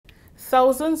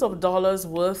Thousands of dollars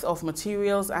worth of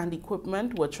materials and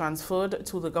equipment were transferred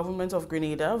to the government of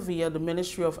Grenada via the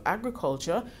Ministry of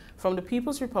Agriculture from the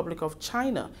People's Republic of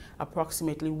China,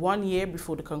 approximately 1 year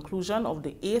before the conclusion of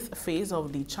the 8th phase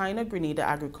of the China-Grenada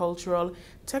Agricultural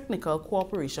Technical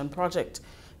Cooperation Project.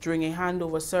 During a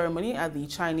handover ceremony at the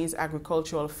Chinese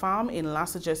agricultural farm in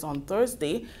Lasages on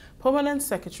Thursday, Permanent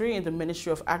Secretary in the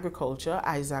Ministry of Agriculture,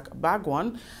 Isaac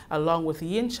Bagwan, along with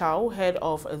Yin Chao, head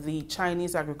of the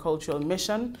Chinese Agricultural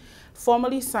Mission,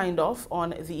 formally signed off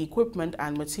on the equipment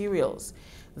and materials.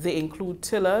 They include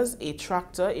tillers, a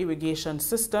tractor, irrigation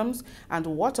systems, and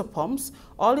water pumps,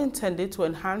 all intended to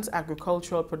enhance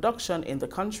agricultural production in the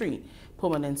country.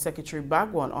 Permanent Secretary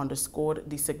Bagwan underscored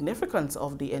the significance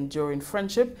of the enduring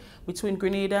friendship between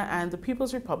Grenada and the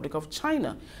People's Republic of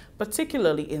China,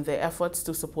 particularly in their efforts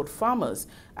to support farmers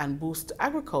and boost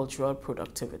agricultural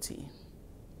productivity.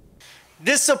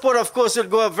 This support, of course, will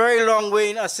go a very long way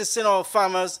in assisting our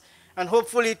farmers and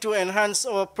hopefully to enhance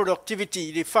our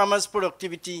productivity, the farmers'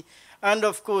 productivity, and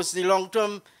of course the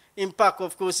long-term impact,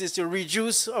 of course, is to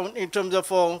reduce in terms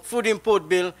of our food import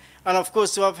bill, and of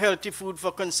course to have healthy food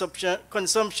for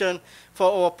consumption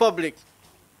for our public.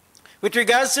 With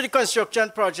regards to the construction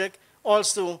project,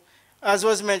 also, as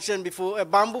was mentioned before, a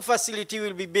bamboo facility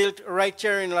will be built right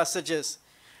here in Lasages.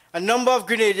 A number of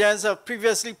Grenadians have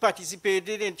previously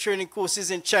participated in training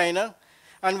courses in China,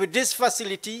 and with this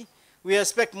facility, we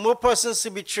expect more persons to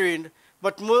be trained,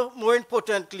 but more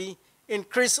importantly,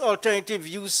 increase alternative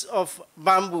use of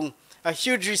bamboo, a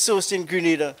huge resource in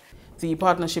Grenada. The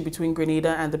partnership between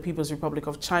Grenada and the People's Republic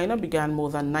of China began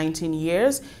more than 19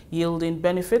 years, yielding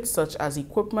benefits such as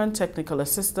equipment, technical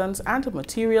assistance, and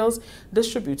materials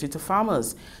distributed to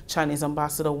farmers. Chinese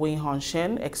Ambassador Wei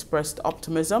Hongxian expressed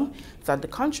optimism that the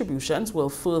contributions will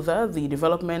further the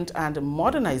development and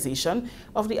modernization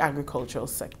of the agricultural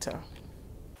sector.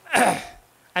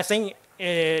 I think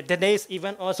today's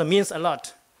event also means a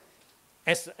lot.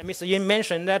 As Mr. Yin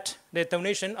mentioned, that the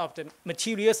donation of the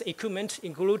materials, equipment,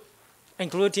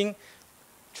 including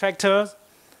tractors,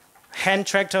 hand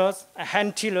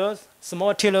tillers,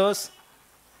 small tillers,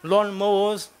 lawn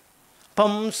mowers,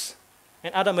 pumps,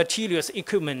 and other materials,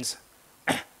 equipment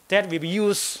that will be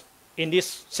used in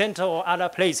this center or other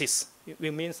places. It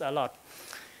means a lot.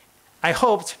 I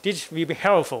hope this will be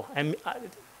helpful and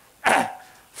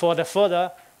for the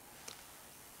further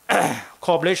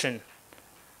cooperation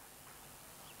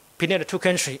between the two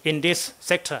countries in this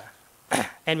sector,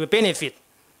 and will benefit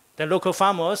the local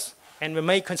farmers and will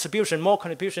make more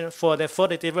contribution for the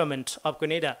further development of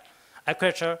Grenada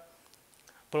agriculture,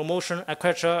 promotion,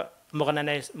 agriculture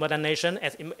modernization,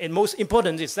 and most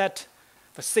important is that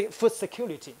for food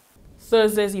security.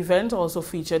 Thursday's event also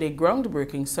featured a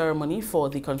groundbreaking ceremony for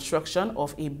the construction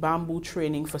of a bamboo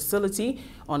training facility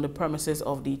on the premises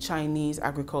of the Chinese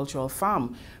agricultural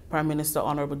farm. Prime Minister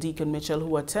Honorable Deacon Mitchell,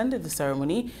 who attended the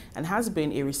ceremony and has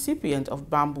been a recipient of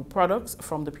bamboo products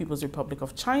from the People's Republic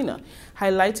of China,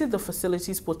 highlighted the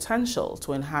facility's potential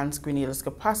to enhance Grenada's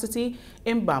capacity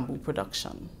in bamboo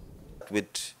production.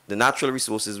 With the natural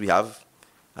resources we have,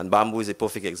 and bamboo is a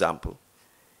perfect example,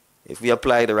 if we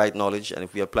apply the right knowledge and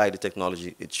if we apply the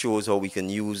technology, it shows how we can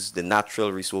use the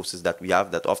natural resources that we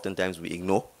have that oftentimes we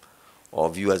ignore or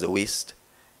view as a waste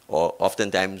or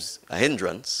oftentimes a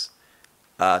hindrance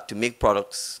to make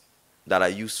products that are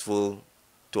useful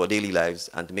to our daily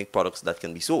lives and to make products that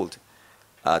can be sold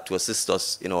to assist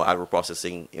us in our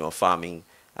agro-processing, farming,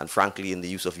 and frankly in the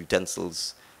use of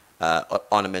utensils,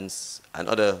 ornaments, and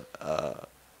other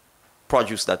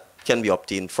produce that can be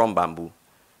obtained from bamboo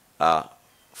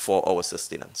for our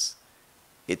sustenance.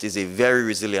 It is a very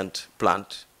resilient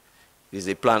plant. It is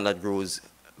a plant that grows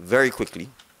very quickly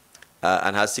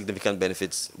and has significant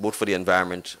benefits both for the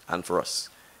environment and for us.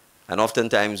 And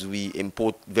oftentimes we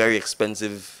import very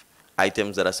expensive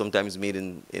items that are sometimes made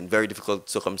in very difficult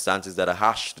circumstances that are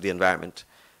harsh to the environment,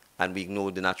 and we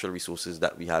ignore the natural resources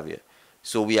that we have here.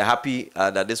 So we are happy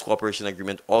that this cooperation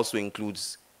agreement also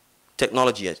includes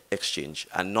technology exchange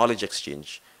and knowledge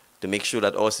exchange to make sure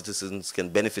that our citizens can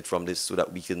benefit from this so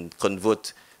that we can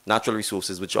convert natural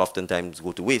resources which oftentimes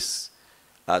go to waste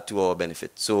to our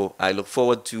benefit. So I look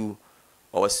forward to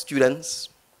our students,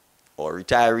 our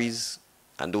retirees,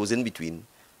 and those in between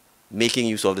making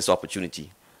use of this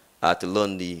opportunity to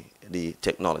learn the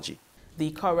technology. The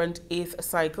current 8th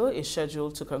cycle is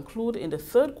scheduled to conclude in the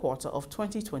 3rd quarter of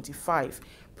 2025.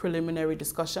 Preliminary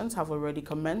discussions have already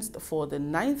commenced for the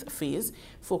 9th phase,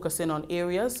 focusing on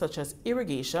areas such as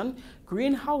irrigation,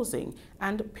 green housing,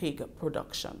 and pig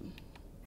production.